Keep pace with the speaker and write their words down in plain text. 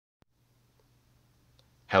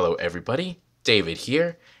Hello everybody, David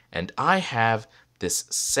here, and I have this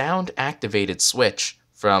sound-activated switch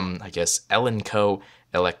from, I guess, Elenco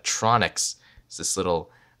Electronics. It's this little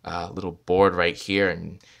board right here,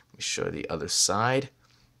 and let me show you the other side.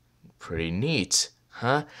 Pretty neat,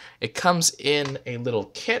 huh? It comes in a little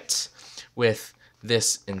kit with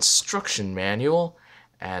this instruction manual,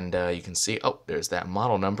 and you can see, oh, there's that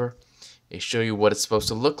model number. They show you what it's supposed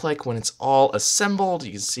to look like when it's all assembled.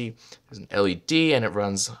 You can see there's an LED and it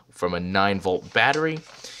runs from a 9-volt battery.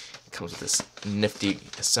 It comes with this nifty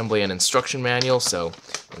assembly and instruction manual. So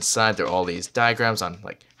inside there are all these diagrams on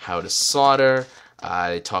like how to solder.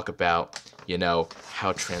 They talk about,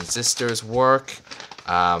 how transistors work.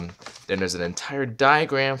 Then there's an entire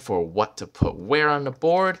diagram for what to put where on the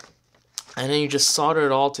board. And then you just solder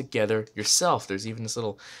it all together yourself. There's even this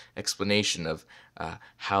little explanation of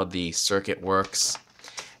how the circuit works.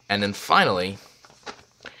 And then finally,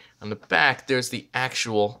 on the back, there's the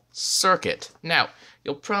actual circuit. Now,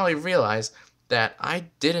 you'll probably realize that I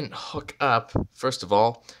didn't hook up, first of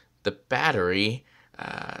all, the battery.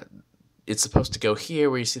 It's supposed to go here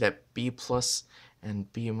where you see that B plus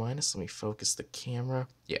and B minus. Let me focus the camera.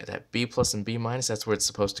 Yeah, that B plus and B minus, that's where it's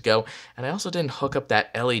supposed to go. And I also didn't hook up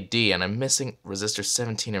that LED, and I'm missing resistor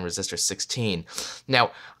 17 and resistor 16.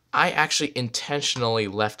 Now, I actually intentionally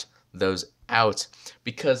left those out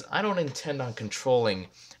because I don't intend on controlling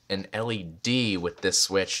an LED with this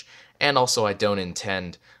switch, and also I don't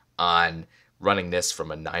intend on running this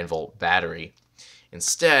from a 9-volt battery.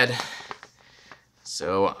 Instead,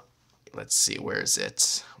 so let's see, where is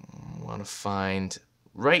it? I want to find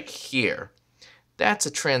right here. That's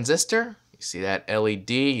a transistor. You see that LED?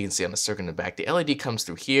 You can see on the circuit in the back. The LED comes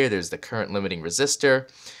through here. There's the current limiting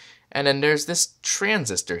resistor. And then there's this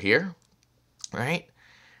transistor here, right?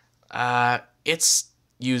 It's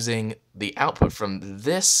using the output from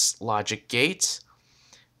this logic gate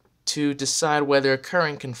to decide whether a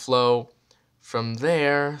current can flow from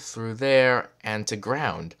there, through there, and to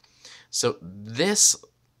ground. So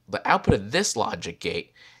the output of this logic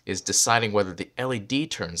gate is deciding whether the LED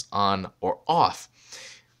turns on or off.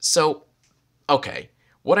 So, okay,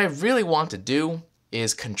 what I really want to do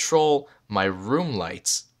is control my room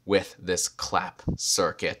lights with this clap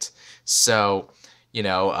circuit. So, you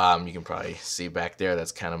can probably see back there,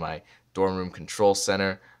 that's kind of my dorm room control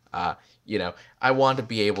center. I want to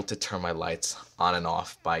be able to turn my lights on and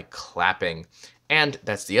off by clapping. And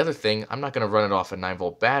that's the other thing, I'm not going to run it off a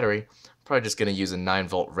 9-volt battery. I'm probably just going to use a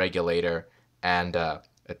 9-volt regulator and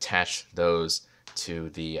attach those to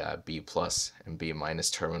the B plus and B minus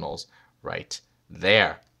terminals right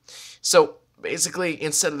there. So basically,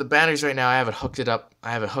 instead of the batteries right now, I have it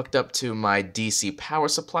hooked up to my DC power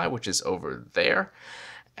supply, which is over there,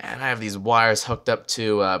 and I have these wires hooked up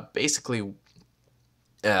to basically.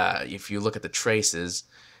 If you look at the traces,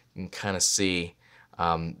 you can kind of see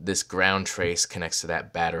this ground trace connects to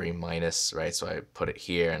that battery minus, right? So I put it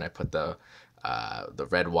here, and I put the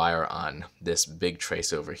red wire on this big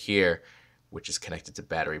trace over here, which is connected to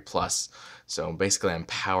battery plus. So basically I'm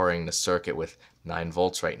powering the circuit with 9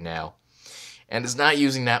 volts right now. And it's not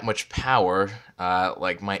using that much power.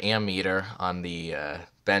 Like my ammeter on the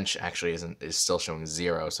bench actually is still showing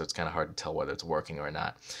 0, so it's kind of hard to tell whether it's working or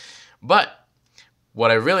not. But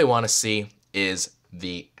what I really want to see is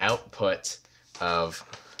the output of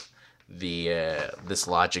this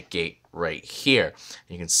logic gate right here.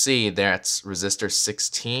 You can see that's resistor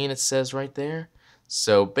 16, it says right there.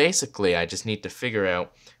 So basically I just need to figure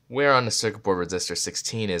out where on the circuit board resistor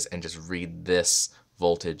 16 is and just read this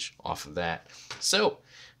voltage off of that. So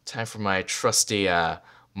time for my trusty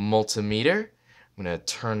multimeter. I'm going to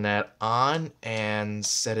turn that on and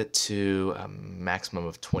set it to a maximum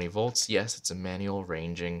of 20 volts. Yes, it's a manual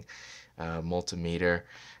ranging multimeter.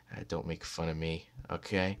 Don't make fun of me,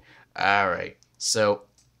 okay? All right, so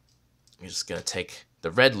I'm just going to take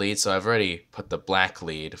the red lead. So I've already put the black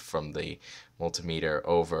lead from the multimeter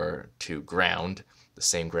over to ground, the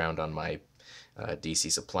same ground on my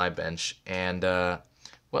DC supply bench. And,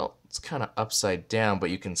 well, it's kind of upside down, but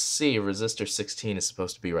you can see resistor 16 is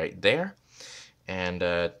supposed to be right there. And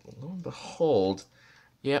lo and behold,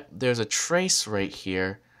 yep, there's a trace right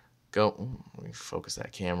here. Let me focus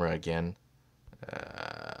that camera again.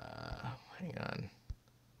 Hang on.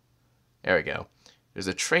 There we go. There's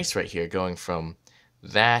a trace right here going from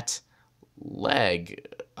that leg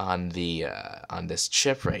on the on this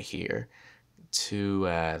chip right here to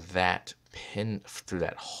that pin through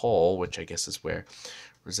that hole, which I guess is where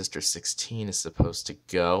resistor 16 is supposed to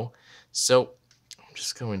go. So I'm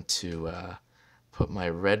just going to put my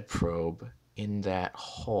red probe in that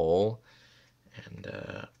hole and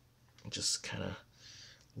just kind of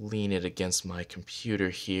lean it against my computer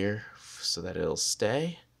here so that it'll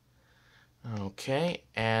stay. Okay,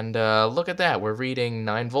 and look at that. We're reading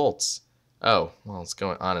 9 volts. Oh, well, it's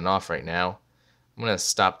going on and off right now. I'm going to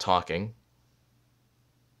stop talking.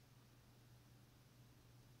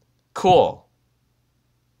 Cool.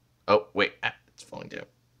 Oh, wait. It's falling down.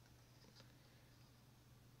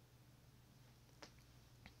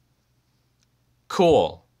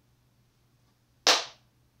 Cool.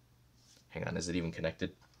 Hang on, is it even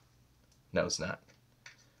connected? No, it's not.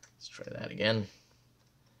 Let's try that again.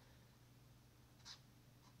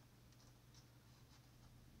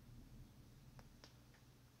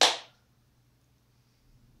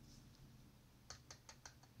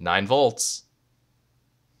 Nine volts.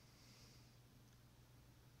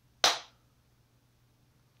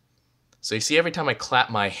 So you see, every time I clap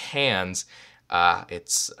my hands,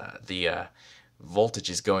 the voltage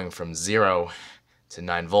is going from 0 to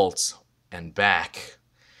 9 volts and back.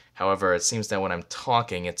 However, it seems that when I'm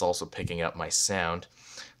talking, it's also picking up my sound.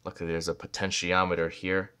 Luckily, there's a potentiometer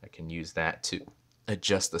here. I can use that to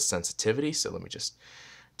adjust the sensitivity. So let me just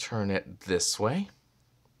turn it this way.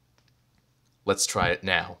 Let's try it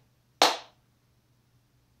now.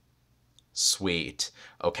 Sweet.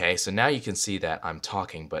 Okay, so now you can see that I'm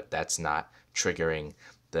talking, but that's not triggering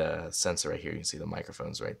the sensor right here. You can see the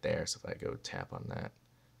microphone's right there. So if I go tap on that.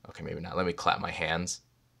 Okay, maybe not. Let me clap my hands.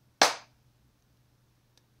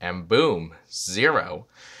 And boom, 0.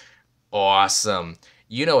 Awesome.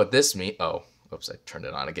 You know what this means. Oh, oops, I turned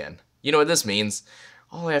it on again. You know what this means.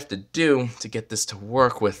 All I have to do to get this to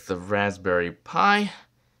work with the Raspberry Pi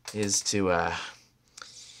is to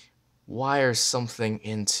wire something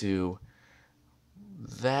into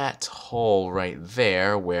that hole right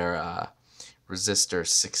there where resistor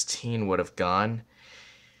 16 would have gone.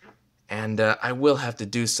 And I will have to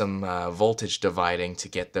do some voltage dividing to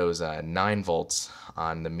get those 9 volts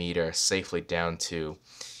on the meter safely down to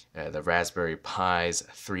the Raspberry Pi's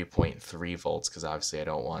 3.3 volts, because obviously I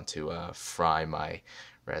don't want to fry my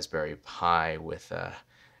Raspberry Pi with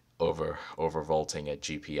overvolting a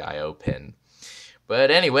GPIO pin.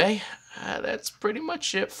 But anyway, that's pretty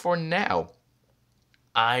much it for now.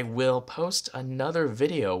 I will post another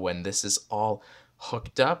video when this is all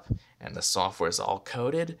hooked up and the software is all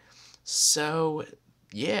coded. So,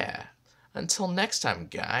 yeah. Until next time,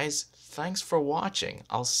 guys, thanks for watching.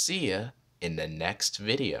 I'll see you in the next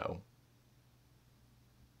video.